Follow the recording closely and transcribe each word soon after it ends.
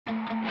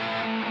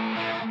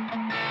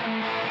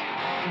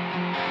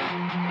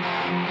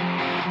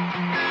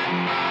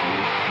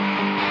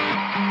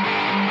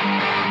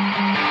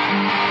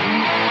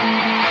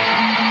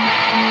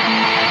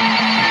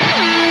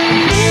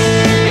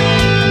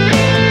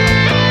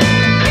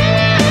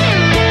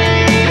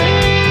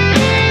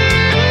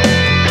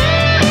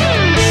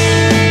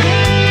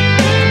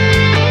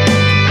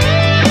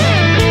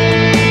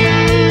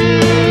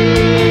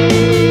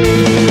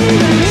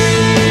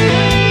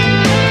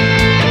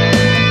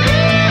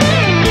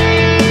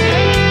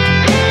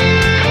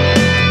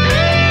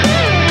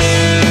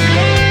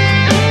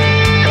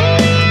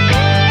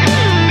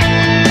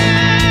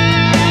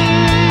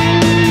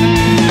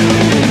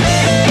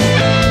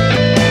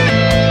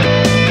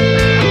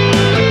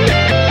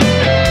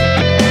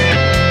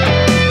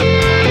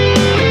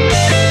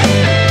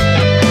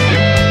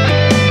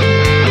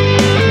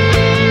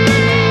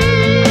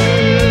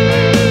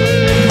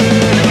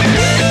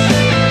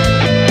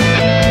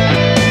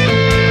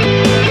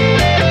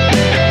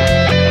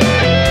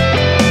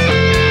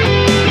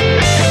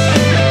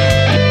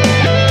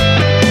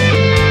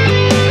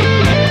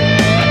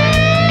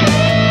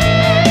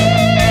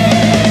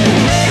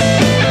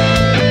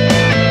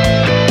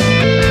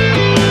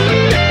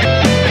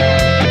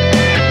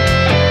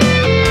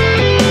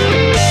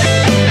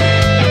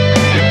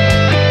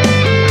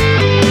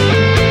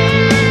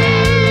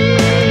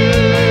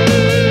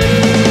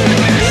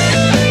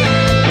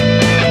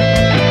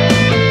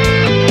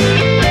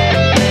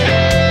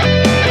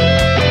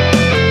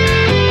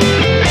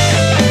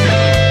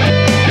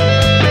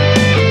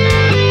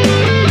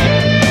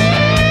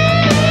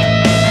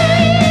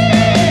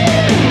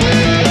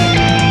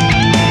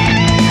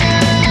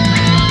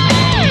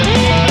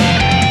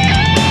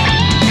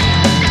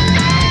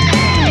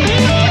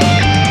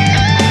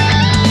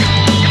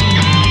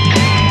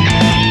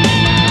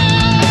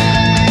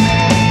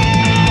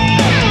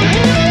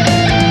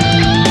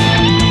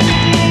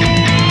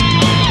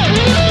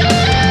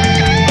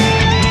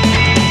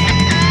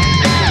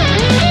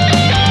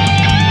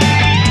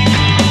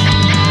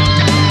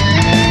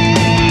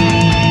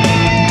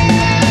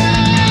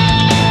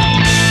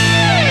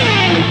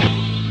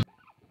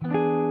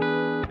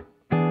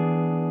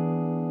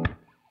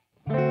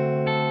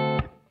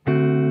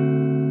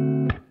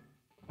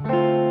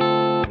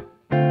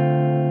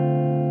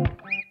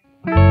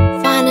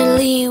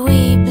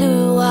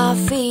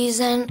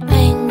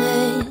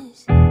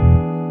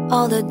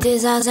the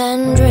desires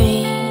and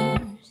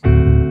dreams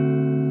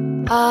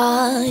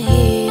are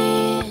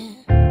here.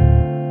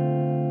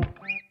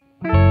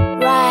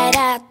 Right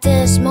at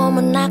this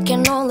moment I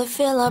can only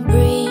feel I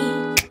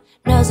breathe.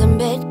 Nerves and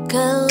bit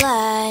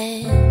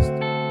collide.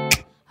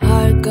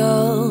 Heart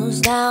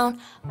goes down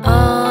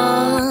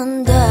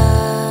under.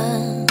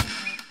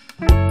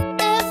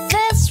 It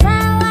fits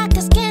right like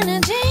a skinny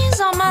jeans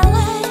on my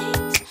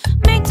legs.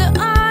 Make the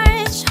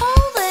arch,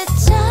 hold it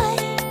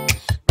tight,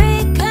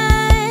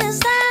 because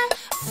that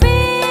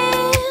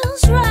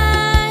feels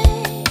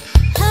right.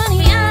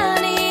 Honey, I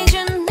need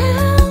you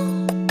now.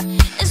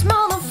 It's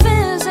more than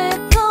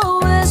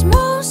physical, it's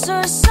more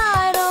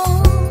suicidal.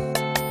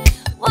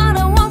 What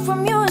I want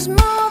from you is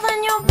more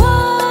than your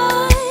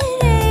body.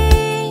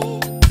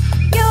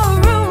 Your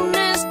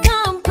rudeness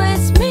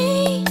completes me.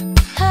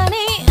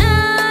 Honey,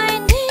 I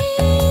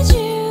need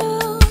you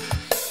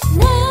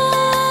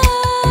now.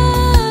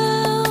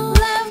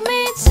 Love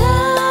me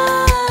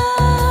tight.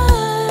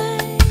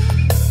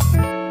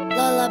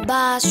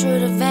 Lullabies through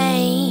the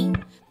vein,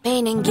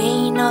 pain and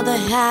gain, all the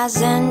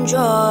highs and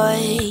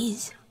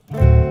joys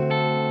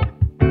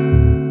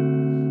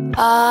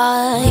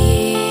are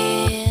here.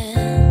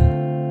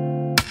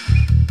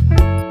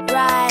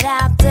 Right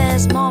at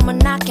this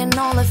moment I can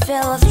only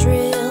feel the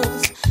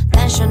thrills.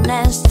 Tension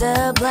and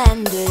still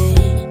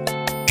blended.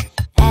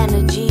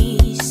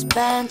 Energy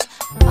spent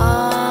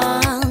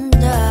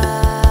under.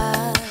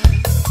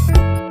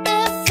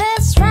 It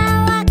fits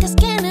right like a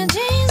skinny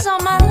jeans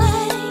on my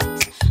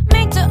legs.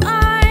 Make the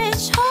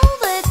arch,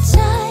 hold it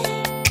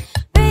tight,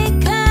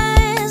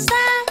 because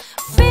that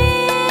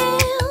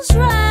feels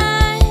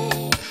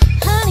right.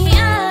 Honey,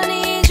 I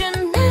need you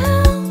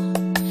now.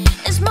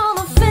 It's more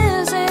than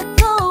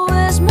physical,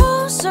 it's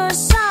more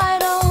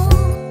suicidal.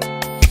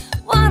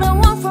 What I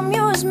want from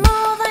you is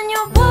more than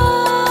your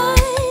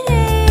body.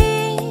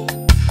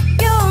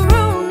 Your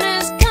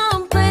rudeness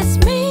completes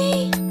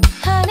me.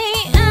 Honey,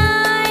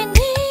 I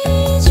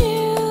need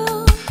you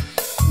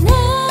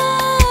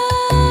now.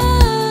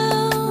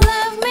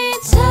 Love me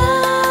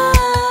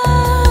tight.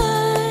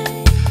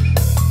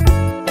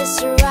 It's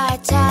the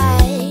right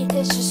time,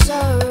 it's just so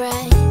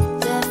right.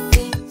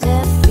 To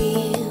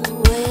feel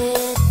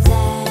with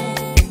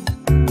that.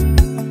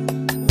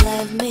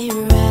 Love me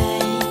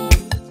right.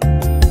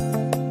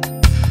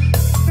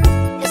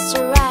 It's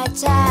the right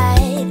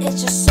time, it's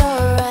just so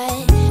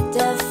right.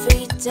 To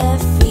feel